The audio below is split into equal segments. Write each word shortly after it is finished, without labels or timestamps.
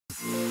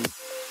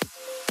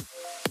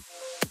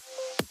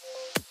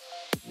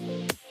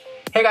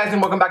Hey guys,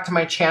 and welcome back to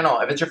my channel.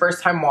 If it's your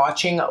first time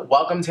watching,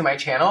 welcome to my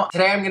channel.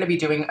 Today I'm going to be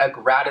doing a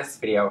gratis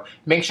video.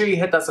 Make sure you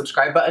hit that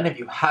subscribe button if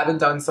you haven't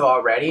done so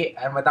already,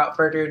 and without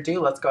further ado,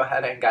 let's go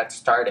ahead and get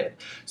started.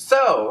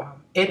 So,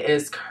 it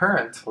is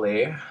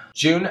currently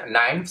June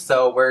 9th,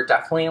 so we're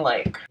definitely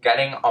like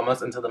getting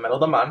almost into the middle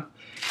of the month.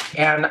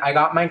 And I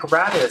got my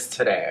gratis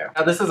today.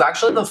 Now this is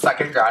actually the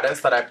second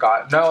gratis that I've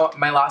got. No,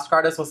 my last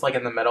gratis was like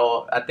in the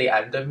middle at the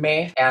end of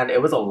May, and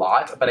it was a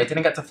lot, but I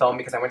didn't get to film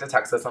because I went to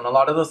Texas, and a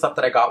lot of the stuff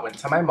that I got went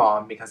to my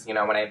mom because, you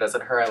know, when I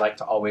visit her, I like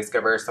to always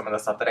give her some of the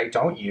stuff that I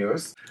don't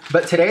use.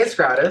 But today's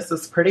gratis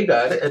is pretty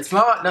good. It's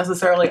not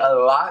necessarily a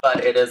lot,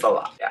 but it is a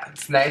lot. Yeah,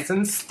 it's nice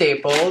and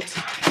stapled,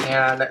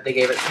 and they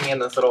gave it to me in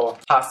this little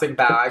plastic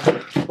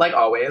bag, like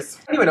always.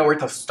 I don't even know where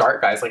to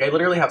start, guys. Like, I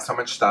literally have so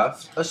much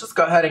stuff. Let's just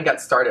go ahead and get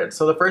started.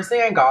 So the first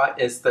thing I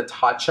got is the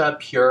Tatcha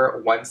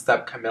Pure One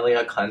Step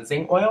Camellia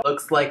Cleansing Oil.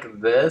 Looks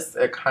like this.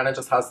 It kind of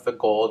just has the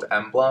gold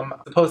emblem.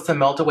 It's supposed to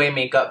melt away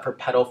makeup for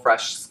petal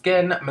fresh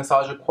skin.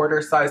 Massage a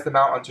quarter-sized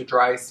amount onto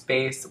dry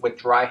space with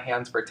dry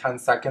hands for 10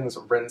 seconds.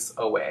 Rinse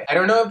away. I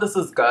don't know if this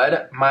is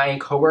good. My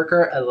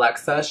coworker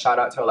Alexa, shout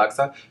out to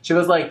Alexa, she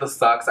was like, this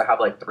sucks. I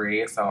have like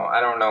 3, so I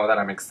don't know that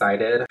I'm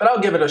excited, but I'll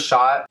give it a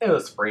shot. It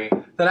was free.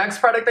 The next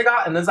product I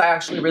got, and this I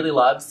actually really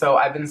love, so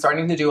I've been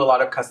starting to do a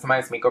lot of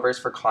customized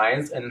makeovers for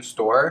clients in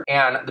store,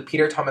 and the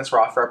Peter Thomas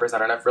Roth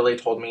representative really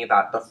told me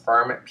that the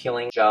Firm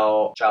Peeling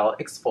Gel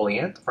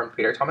Exfoliant from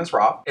Peter Thomas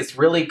Roth is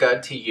really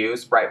good to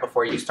use right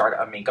before you start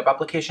a makeup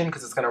application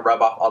because it's going to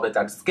rub off all the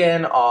dead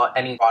skin,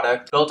 any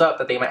product buildup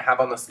that they might have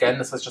on the skin.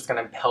 This is just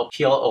going to help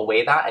peel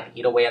away that and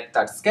eat away at the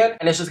dead skin,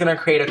 and it's just going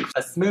to create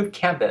a smooth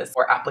canvas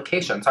for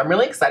application. So I'm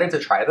really excited to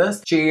try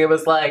this. She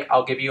was like,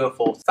 I'll give you a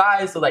full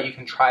size so that you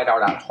can try it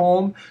out at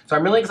home. So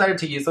I'm really excited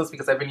to use this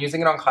because I've been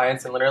using it on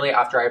clients, and literally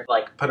after I've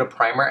like put a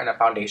primer and a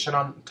foundation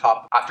on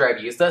top after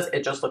I've used this,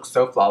 it just looks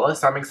so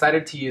flawless. So I'm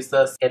excited to use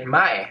this in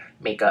my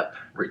makeup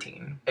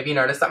routine. If you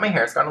notice that my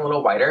hair's gotten a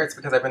little whiter, it's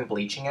because I've been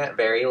bleaching it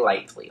very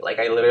lightly. Like,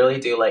 I literally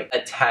do like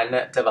a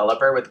 10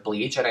 developer with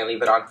bleach, and I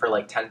leave it on for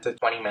like 10 to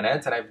 20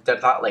 minutes, and I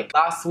did that like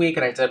last week,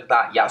 and I did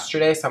that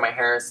yesterday, so my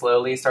hair is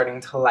slowly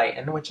starting to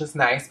lighten, which is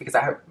nice because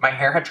my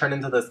hair had turned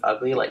into this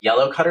ugly like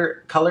yellow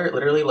color. It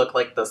literally looked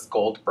like this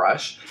gold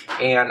brush,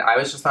 and I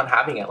was just not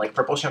having it. Like,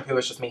 purple shampoo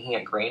was just making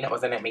it green. It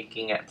wasn't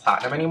making it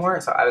platinum anymore,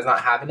 so I was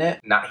not having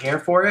it, not here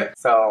for it.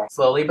 So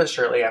slowly but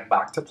surely I'm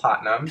back to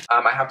platinum.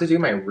 I have to do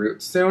my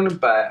roots soon,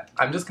 but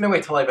I'm just gonna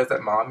wait till I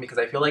visit mom because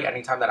I feel like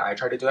anytime that I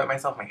try to do it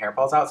myself, my hair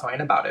falls out, so I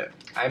ain't about it.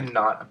 I'm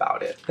not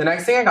about it. The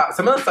next thing I got,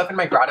 some of the stuff in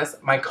my gratis,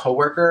 my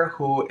coworker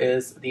who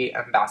is the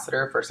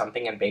ambassador for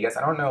something in Vegas,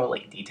 I don't know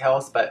like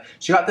details, but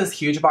she got this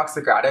huge box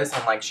of gratis,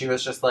 and like she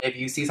was just like, if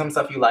you see some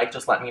stuff you like,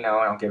 just let me know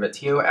and I'll give it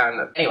to you.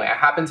 And anyway, I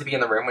happened to be in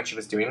the room when she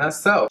was doing this,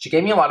 so she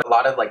gave me a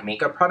lot of like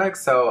makeup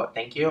products, so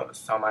thank you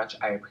so much.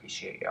 I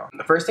appreciate you.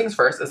 The first things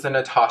first is the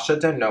Natasha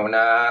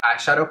Denona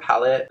eyeshadow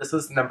palette. This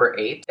is number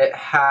 8. It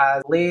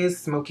has Glaze,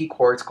 Smoky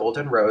Quartz,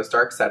 Golden Rose,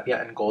 Dark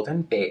Sepia, and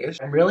Golden Beige.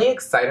 I'm really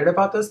excited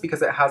about this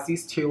because it has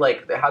these two,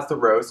 like, it has the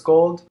rose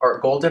gold or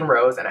golden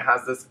rose, and it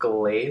has this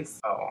glaze.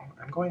 Oh,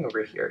 I'm going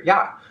over here.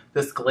 Yeah,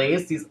 this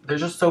glaze, they're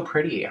just so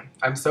pretty.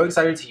 I'm so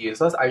excited to use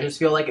this. I just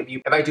feel like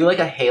if I do like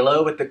a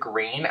halo with the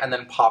green and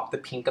then pop the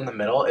pink in the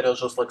middle, it'll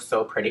just look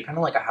so pretty, kind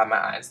of like I have my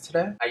eyes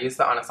today. I used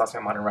the Anastasia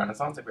Modern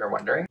Renaissance, if you're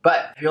wondering,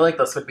 but I feel like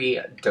this would be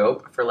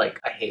dope for like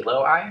a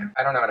halo eye.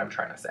 I don't know what I'm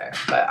trying to say,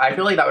 but I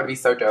feel like that would be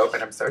so dope,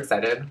 and I'm so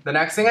excited. The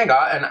next thing I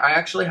got, and I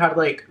actually had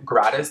like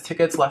gratis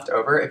tickets left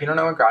over. If you don't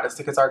know what gratis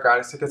tickets are,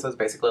 gratis tickets is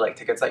basically like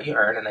tickets that you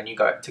earn, and then you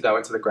go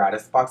into the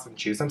gratis box and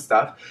choose some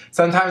stuff.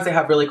 Sometimes they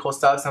have really cool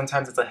stuff,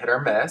 sometimes it's a hit or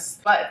miss,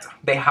 but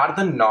they had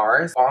the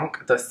NARS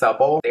Bonk de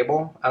Sable,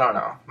 I don't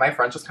know, my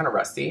French is kind of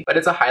rusty, but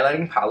it's a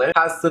highlighting palette. It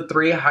has the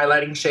 3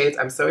 highlighting shades.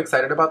 I'm so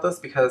excited about this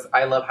because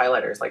I love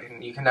highlighters. Like,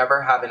 you can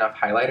never have enough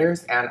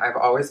highlighters, and I've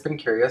always been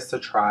curious to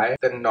try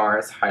the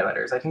NARS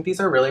highlighters. I think these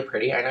are really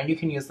pretty. I know you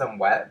can use them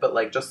wet, but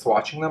like just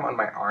swatching them on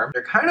my arm,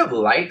 they're kind of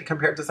light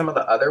compared to some of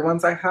the other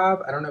ones I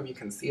have. I don't know if you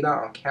can see that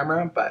on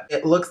camera, but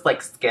it looks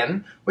like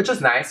skin, which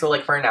is nice. So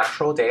like for a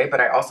natural day, but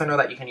I also know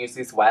that you can use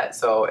these wet,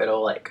 so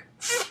it'll like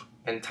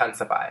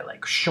intensify,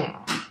 like shoom.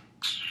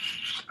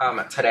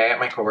 Today,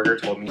 my coworker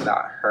told me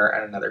that her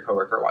and another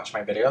coworker watched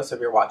my video. So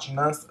if you're watching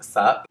this,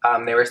 sup?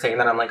 They were saying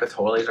that I'm like a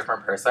totally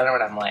different person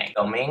when I'm like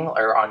filming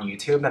or on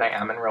YouTube than I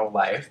am in real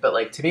life. But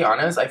like, to be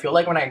honest, I feel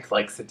like when I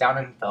like sit down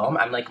and film,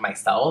 I'm like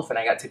myself, and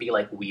I get to be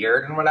like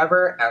weird and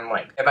whatever. And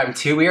like, if I'm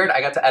too weird,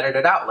 I get to edit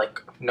it out,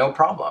 like no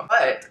problem.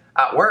 But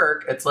at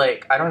work, it's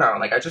like, I don't know,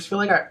 like I just feel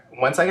like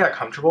once I get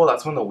comfortable,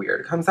 that's when the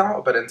weird comes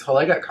out. But until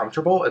I get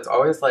comfortable, it's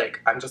always like,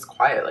 I'm just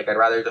quiet. Like, I'd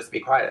rather just be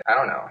quiet. I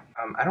don't know.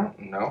 I don't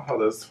know how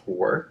this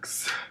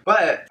works.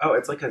 But, oh,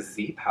 it's like a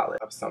Z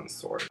palette of some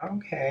sort.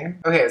 Okay.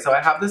 Okay, so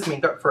I have this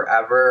Makeup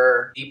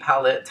Forever Z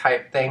palette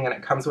type thing, and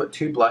it comes with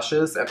 2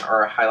 blushes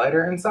or a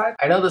highlighter inside.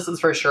 I know this is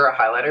for sure a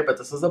highlighter, but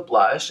this is a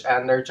blush,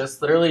 and they're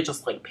just literally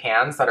just like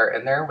pans that are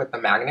in there with the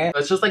magnet. So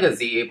it's just like a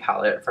Z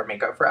palette from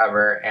Makeup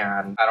Forever,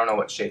 and I don't know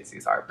what shades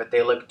these are, but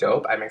they look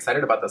dope. I'm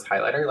excited about this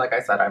highlighter. Like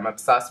I said, I'm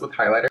obsessed with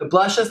highlighter. The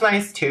blush is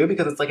nice too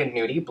because it's like a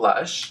nudie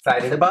blush.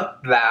 Excited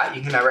about that.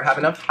 You can never have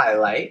enough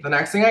highlight. The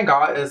next thing I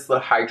got is the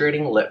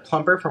hydrating lip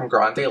plumper from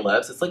Grande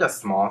Lips. It's like a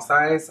small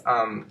size.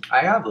 I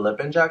have lip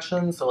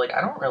injections, so like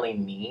I don't really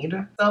need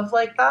stuff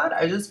like that.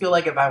 I just feel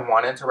like if I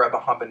wanted to rub a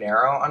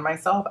habanero on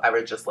myself, I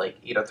would just like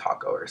eat a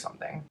taco or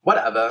something.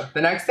 Whatever.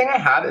 The next thing I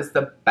have is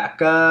the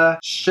Becca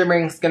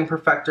Shimmering Skin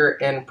Perfector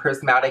in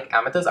Prismatic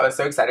Amethyst. I was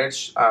so excited.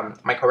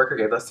 My coworker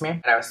gave this to me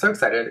and I was so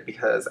excited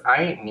because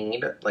I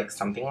need like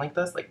something like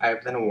this. Like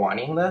I've been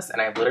wanting this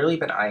and I've literally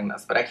been eyeing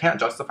this, but I can't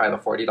justify the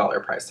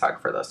 $40 price tag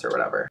for this or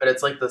whatever. But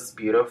it's like this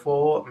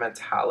beautiful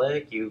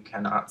metallic. You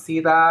cannot see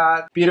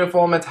that.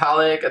 Beautiful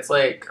metallic. It's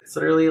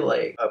literally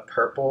like a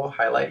purple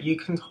highlight. You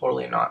can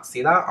totally not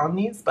see that on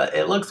these, but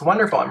it looks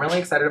wonderful. I'm really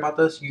excited about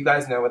this. You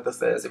guys know what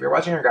this is. If you're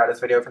watching your gratis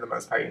video, for the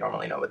most part, you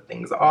normally know what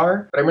things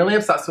are. But I'm really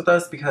obsessed with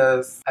this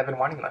because I've been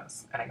wanting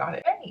this and I got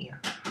it. Hey!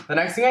 The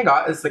next thing I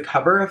got is the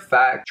Cover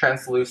Effect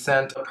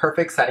Translucent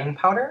Perfect Setting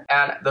Powder.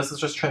 And this is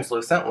just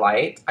translucent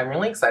light. I'm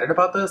really excited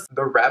about this.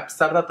 The rep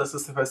said that this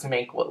is supposed to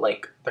make what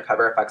like the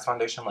Cover FX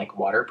foundation like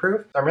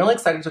waterproof. So I'm really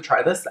excited to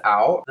try this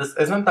out. This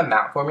isn't the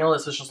matte formula.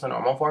 This is just the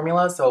normal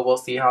formula. So we'll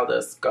see how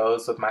this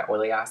goes with my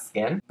oily ass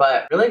skin.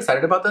 But really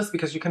excited about this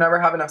because you can never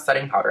have enough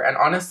setting powder. And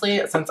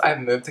honestly, since I've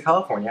moved to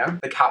California,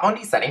 the Kat Von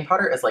D setting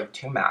powder is like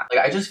too matte.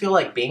 Like I just feel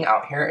like being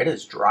out here, it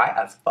is dry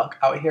as fuck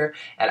out here.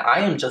 And I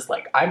am just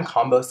like, I'm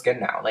combo skin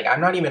now. Like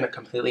I'm not even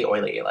completely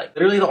oily. Like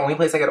literally the only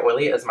place I get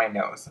oily is my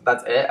nose.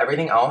 That's it.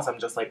 Everything else, I'm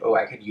just like, oh,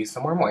 I could use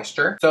some more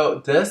moisture. So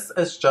this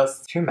is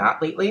just too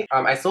matte lately.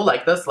 I still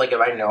like this. Like if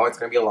I know it's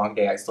gonna be a long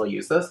day, I still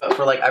use this. But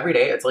for like every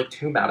day, it's like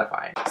too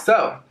mattifying.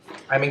 So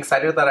I'm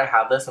excited that I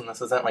have this and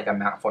this isn't like a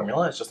matte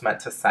formula. It's just meant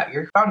to set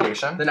your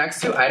foundation. The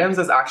next two items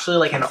is actually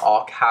like an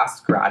all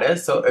cast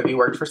gratis. So if you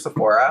worked for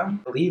Sephora,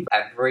 I believe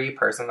every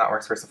person that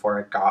works for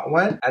Sephora got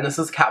one. And this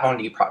is Kat Von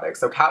D product.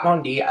 So Kat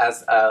Von D,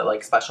 as a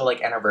like special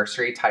like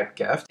anniversary type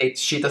gift,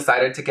 she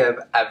decided to give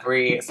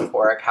every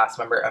Sephora cast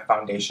member a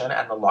foundation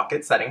and the Lock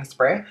It setting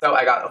spray. So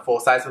I got a full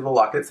size of the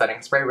Lock It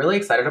setting spray. Really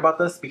excited about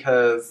this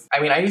because I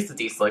mean I used the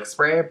D-Slick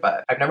spray,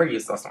 but I've never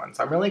used this one.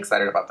 So I'm really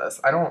excited about this.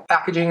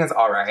 Packaging is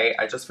alright.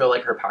 I just feel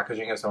like her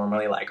packaging is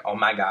normally like, oh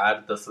my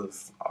god, this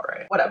is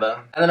alright.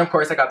 Whatever. And then of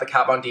course I got the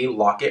Kat Von D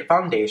Lock It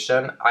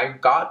foundation. I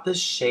got the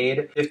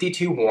shade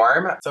 52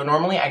 Warm. So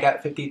normally I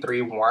get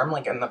 53 Warm.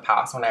 Like in the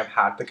past when I've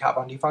had the Kat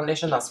Von D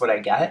foundation, that's what I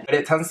get. But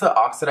it tends to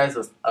oxidize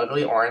this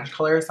ugly orange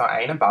color, so I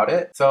ain't about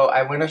it. So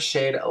I went a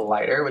shade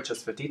lighter, which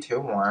is 52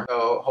 Warm.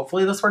 So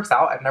hopefully this works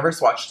out. I've never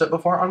swatched it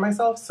before on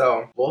myself,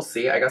 so we'll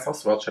see. I guess I'll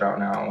swatch it out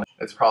now.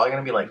 It's probably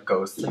gonna be like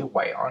ghostly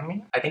white on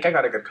me. I think I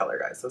got a good color,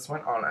 guys. This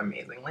went on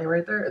amazingly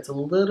right there. It's a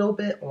little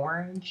bit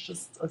orange,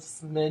 just a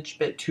smidge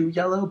bit too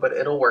yellow, but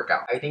it'll work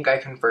out. I think I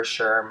can for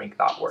sure make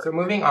that work. So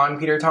moving on,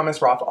 Peter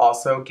Thomas Roth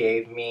also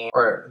gave me,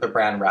 or the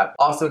brand rep,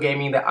 also gave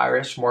me the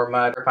Irish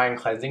Moormud Refined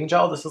Cleansing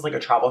Gel. This is like a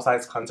travel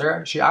size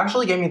cleanser. She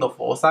actually gave me the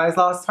full size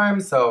last time,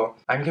 so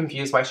I'm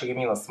confused why she gave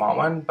me the small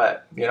one,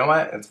 but you know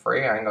what? It's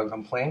free. I ain't gonna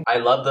complain. I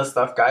love this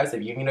stuff, guys.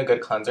 If you need a good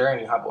cleanser and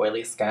you have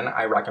oily skin,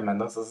 I recommend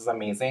this. This is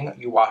amazing.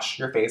 You wash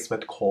your face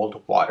with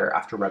cold water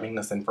after rubbing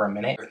this in for a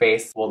minute. Your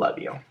face will love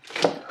you.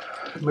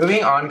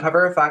 Moving on,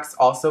 Cover FX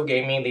also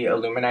gave me the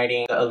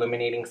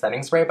illuminating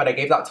setting spray, but I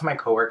gave that to my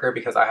coworker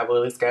because I have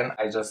oily skin.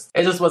 It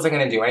just wasn't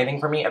gonna do anything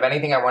for me. If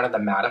anything, I wanted the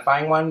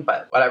mattifying one,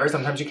 but whatever,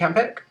 sometimes you can't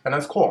pick, and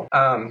it's cool.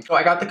 So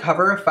I got the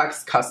Cover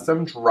FX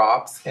custom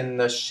drops in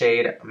the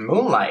shade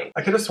Moonlight.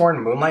 I could have sworn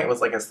Moonlight was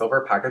like a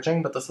silver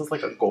packaging, but this is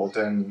like a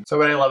golden. So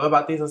what I love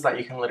about these is that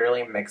you can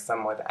literally mix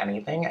them with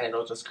anything and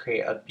it'll just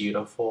create a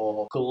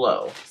beautiful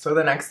glow. So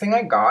the next thing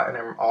I got, and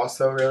I'm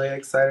also really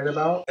excited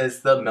about,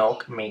 is the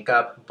Milk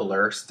Makeup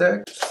Blur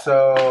Stick.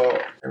 So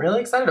I'm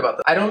really excited about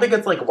this. I don't think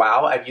it's like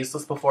wow, I've used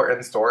this before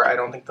in store. I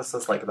don't think this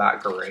is like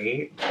that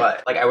great,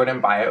 but like I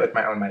wouldn't buy it with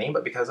my own money,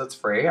 but because it's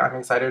free, I'm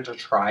excited to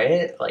try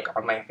it like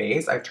on my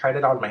face. I've tried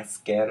it on my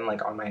skin,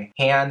 like on my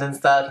hand and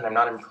stuff, and I'm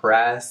not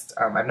impressed.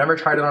 I've never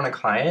tried it on a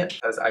client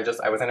because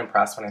I wasn't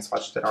impressed when I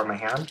swatched it on my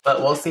hand,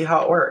 but we'll see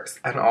how it works.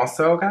 And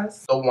also,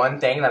 guys, the one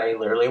thing that I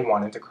literally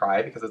wanted to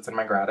cry because it's in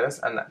my gratis,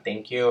 and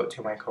thank you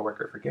to my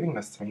coworker for giving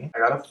this to me. I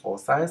got a full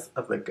size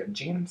of the Good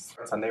Jeans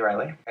from Sunday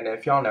Riley, and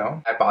if y'all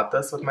know, I bought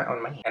this with my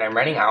own money, and I'm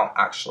running out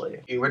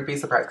actually. You would be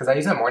surprised because I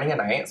use it morning and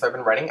night, so I've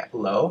been running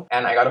low,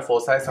 and I got a full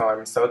size, so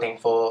I'm so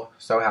thankful,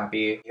 so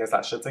happy because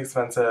that shit's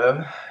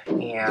expensive,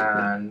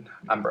 and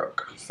I'm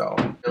broke, so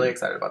really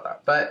excited about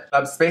that. But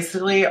that's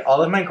basically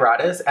all of my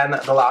gratis, and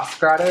the last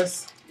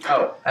gratis.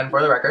 Oh, and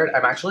for the record,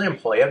 I'm actually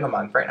employee of the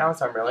month right now,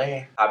 so I'm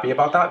really happy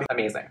about that.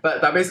 Amazing.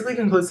 But that basically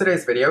concludes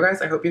today's video,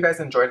 guys. I hope you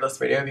guys enjoyed this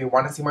video. If you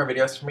want to see more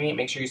videos from me,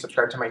 make sure you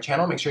subscribe to my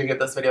channel. Make sure you give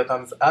this video a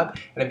thumbs up.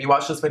 And if you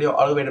watch this video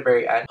all the way to the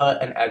very end,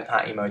 put an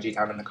eggplant emoji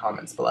down in the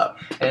comments below.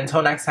 And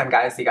until next time,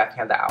 guys,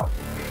 DGAFpanda out.